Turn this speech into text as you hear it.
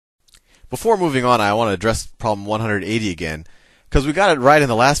Before moving on, I want to address problem 180 again, because we got it right in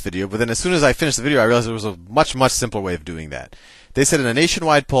the last video, but then as soon as I finished the video, I realized there was a much simpler way of doing that. They said in a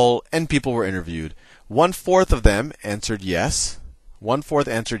nationwide poll, N people were interviewed. 1/4 of them answered yes. 1/4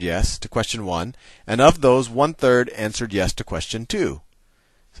 answered yes to question 1, and of those, 1/3 answered yes to question 2.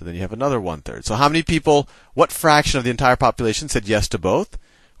 So then you have another 1/3. So how many people, what fraction of the entire population said yes to both?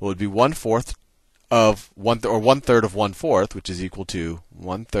 Well, it would be 1/4 of 1/3 of 1/4, which is equal to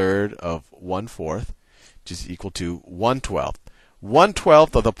 1/3 of 1/4, which is equal to 1/12.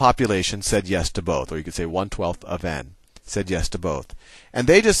 1/12 of the population said yes to both, or you could say 1/12 of n said yes to both. And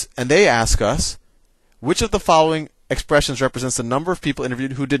they ask us, which of the following expressions represents the number of people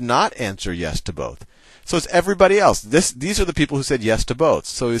interviewed who did not answer yes to both? So it's everybody else. These are the people who said yes to both.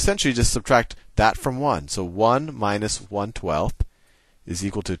 So essentially just subtract that from 1. So 1 minus 1/12 is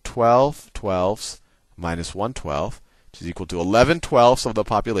equal to 12/12 minus 1/12, which is equal to 11/12 of the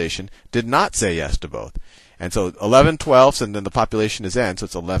population did not say yes to both. And so 11/12, and then the population is n, so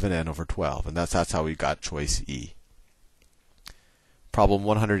it's 11n over 12. And that's how we got choice E. Problem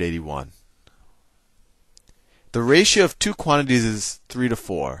 181. The ratio of two quantities is 3 to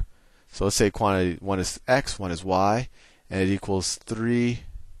 4. So let's say quantity one is x, one is y, and it equals 3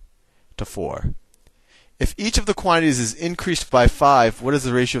 to 4. If each of the quantities is increased by 5, what is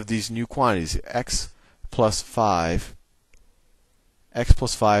the ratio of these new quantities? X plus 5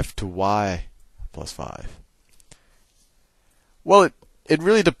 to y plus 5. Well, it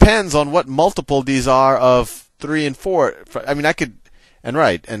really depends on what multiple these are of 3 and 4. I mean,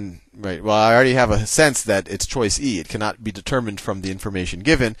 well, I already have a sense that it's choice E. It cannot be determined from the information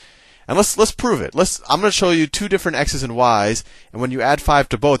given. And let's prove it. I'm going to show you two different x's and y's, and when you add 5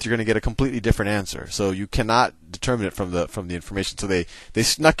 to both, you're going to get a completely different answer. So you cannot determine it from the information. So they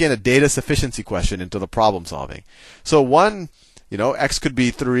snuck in a data sufficiency question into the problem solving. So one, x could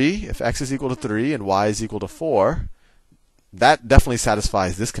be 3 if x is equal to 3 and y is equal to 4. That definitely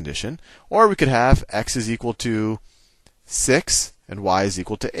satisfies this condition. Or we could have x is equal to 6 and y is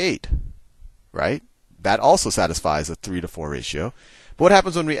equal to 8, right? That also satisfies a 3 to 4 ratio. But what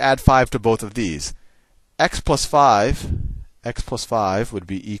happens when we add 5 to both of these? X plus 5 would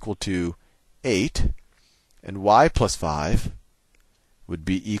be equal to 8, and y plus 5 would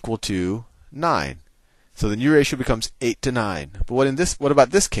be equal to 9. So the new ratio becomes 8 to 9. But what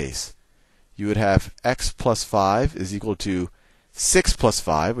about this case? You would have x plus 5 is equal to 6 plus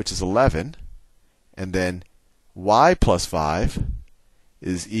 5, which is 11, and then y plus 5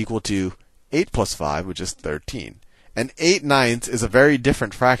 is equal to 8 plus 5, which is 13. And 8/9 is a very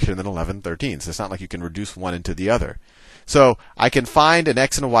different fraction than 11/13. So it's not like you can reduce one into the other. So I can find an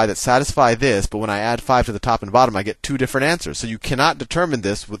x and a y that satisfy this, but when I add 5 to the top and bottom, I get two different answers. So you cannot determine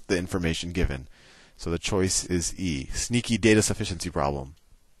this with the information given. So the choice is E. Sneaky data sufficiency problem.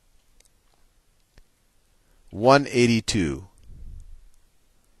 182.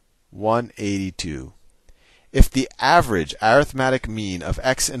 182. If the average arithmetic mean of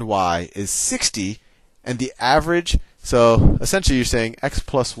x and y is 60, and the average, so essentially you're saying x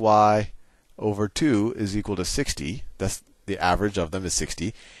plus y over 2 is equal to 60. That's the average of them is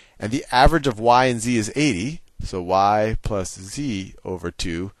 60. And the average of y and z is 80. So y plus z over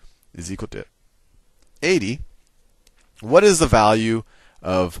 2 is equal to 80. What is the value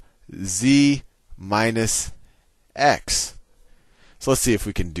of z minus x? So let's see if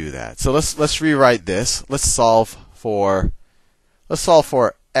we can do that. So let's rewrite this. Let's solve for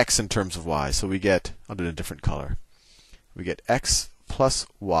x in terms of y. So we get, I'll do it in a different color. We get x plus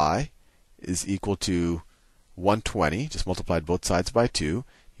y is equal to 120. Just multiplied both sides by 2.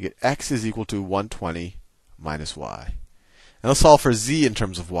 You get x is equal to 120 minus y. And let's solve for z in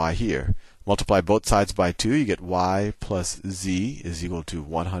terms of y here. Multiply both sides by 2. You get y plus z is equal to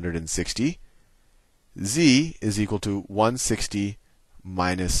 160. Z is equal to 160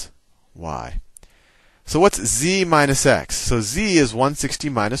 minus y. So what's z minus x? So z is 160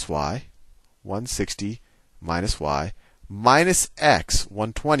 minus y. 160 minus y. Minus x,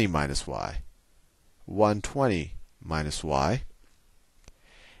 120 minus y. 120 minus y.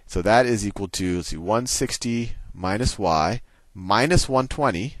 So that is equal to, let's see, 160 minus y minus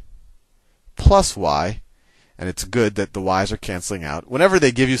 120 plus y. And it's good that the y's are canceling out. Whenever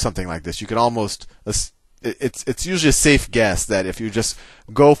they give you something like this, you can almost, it's usually a safe guess that if you just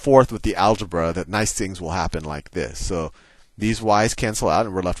go forth with the algebra, that nice things will happen like this. So these y's cancel out,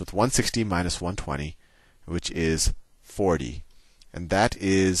 and we're left with 160 minus 120, which is 40. And that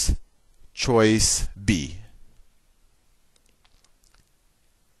is choice B.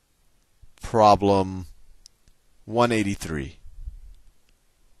 Problem 183.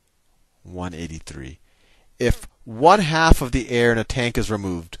 183. If 1/2 of the air in a tank is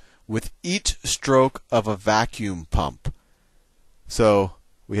removed, with each stroke of a vacuum pump. So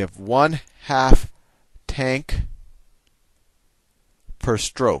we have 1/2 tank per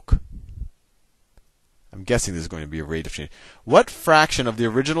stroke. I'm guessing this is going to be a rate of change. What fraction of the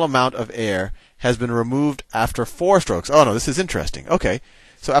original amount of air has been removed after 4 strokes? Oh no, this is interesting. Okay,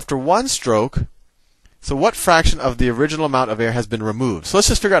 so after 1 stroke, so what fraction of the original amount of air has been removed? So let's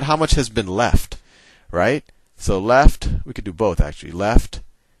just figure out how much has been left, right? So left, we could do both actually, left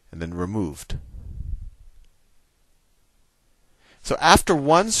and then removed. So after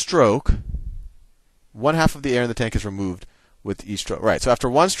 1 stroke, 1/2 of the air in the tank is removed with each stroke. Right, so after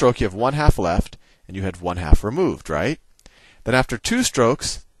 1 stroke, you have 1/2 left, and you had 1/2 removed, right? Then after 2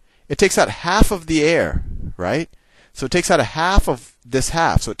 strokes, it takes out half of the air, right? So it takes out a half of this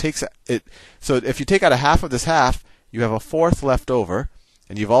half. So it takes it. So if you take out a half of this half, you have a 1/4 left over,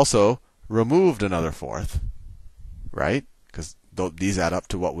 and you've also removed another 1/4, right? Because these add up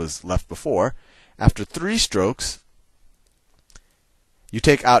to what was left before. After 3 strokes, you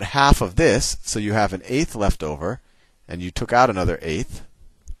take out half of this, so you have an 1/8 left over, and you took out another 1/8.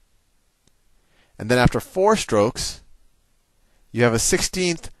 And then after 4 strokes, you have a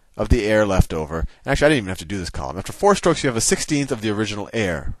 1/16 of the air left over. Actually, I didn't even have to do this column. After 4 strokes, you have a 1/16 of the original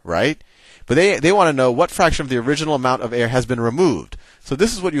air, right? But they want to know what fraction of the original amount of air has been removed. So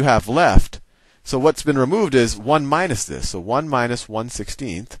this is what you have left. So what's been removed is 1 minus this. So 1 minus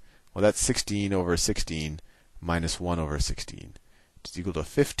 1/16. Well, that's 16 over 16 minus 1 over 16. It's equal to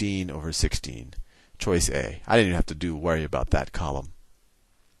 15 over 16. Choice A. I didn't even have to worry about that column.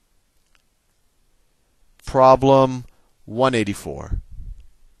 Problem 184.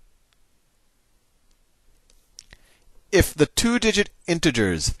 If the 2-digit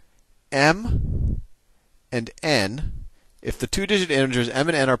integers m and n, if the 2-digit integers m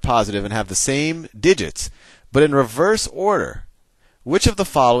and n are positive and have the same digits, but in reverse order, which of the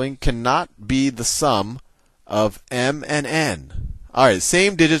following cannot be the sum of m and n? All right,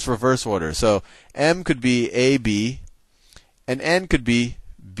 same digits, reverse order. So m could be AB, and n could be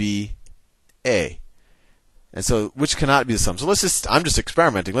BA. And so which cannot be the sum? So I'm just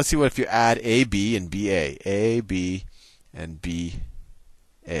experimenting. Let's see what if you add AB and BA. AB and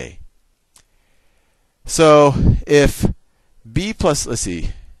BA. So if B plus, let's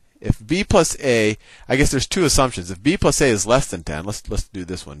see, if B plus A, I guess there's 2 assumptions. If B plus A is less than 10, let's do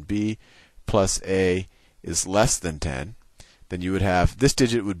this one. B plus A is less than 10, then you would have, this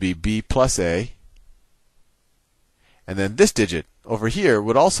digit would be B plus A, and then this digit over here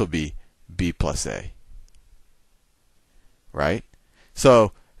would also be B plus A. Right?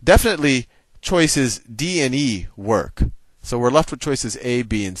 So definitely choices D and E work. So we're left with choices A,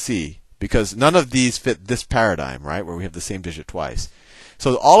 B, and C, because none of these fit this paradigm, right, where we have the same digit twice.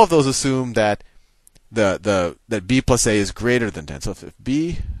 So all of those assume that that B plus A is greater than 10. So if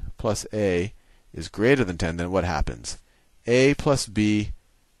B plus A is greater than 10, then what happens? A plus B,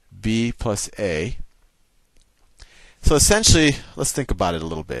 B plus A. So essentially, let's think about it a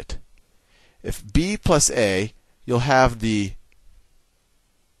little bit. If B plus A, you'll have the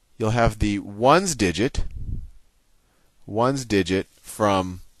ones digit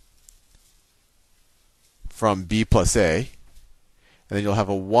from B plus A, and then you'll have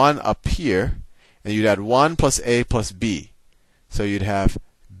a 1 up here, and you'd add 1 plus A plus B. So you'd have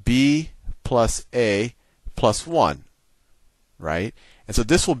B plus A plus 1, right? And so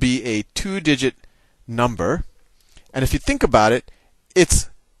this will be a 2-digit number. And if you think about it, it's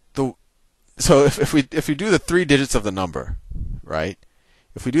the, so if we do the 3 digits of the number, right?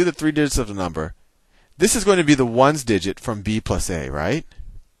 If we do the 3 digits of the number, this is going to be the ones digit from B plus A, right?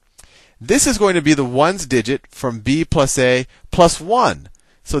 This is going to be the ones digit from B plus A plus 1.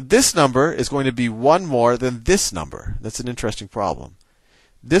 So this number is going to be 1 more than this number. That's an interesting problem.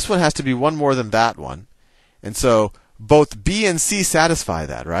 This one has to be 1 more than that one. And so both B and C satisfy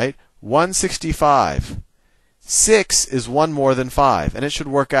that, right? 165. 6 is 1 more than 5, and it should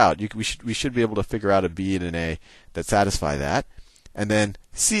work out. We should be able to figure out a B and an A that satisfy that. And then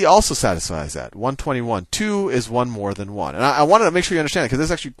C also satisfies that. 121. 2 is 1 more than 1. And I wanted to make sure you understand it, because this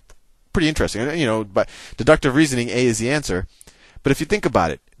is actually pretty interesting. You know, by deductive reasoning, A is the answer. But if you think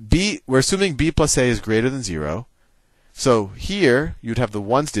about it, we're assuming B plus A is greater than 0. So here, you'd have the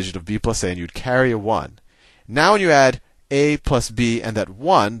ones digit of B plus A, and you'd carry a 1. Now when you add A plus B and that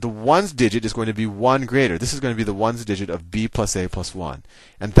 1, the ones digit is going to be 1 greater. This is going to be the ones digit of B plus A plus 1.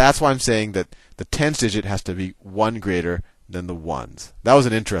 And that's why I'm saying that the tens digit has to be 1 greater than the ones. That was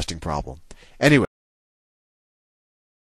an interesting problem. Anyway.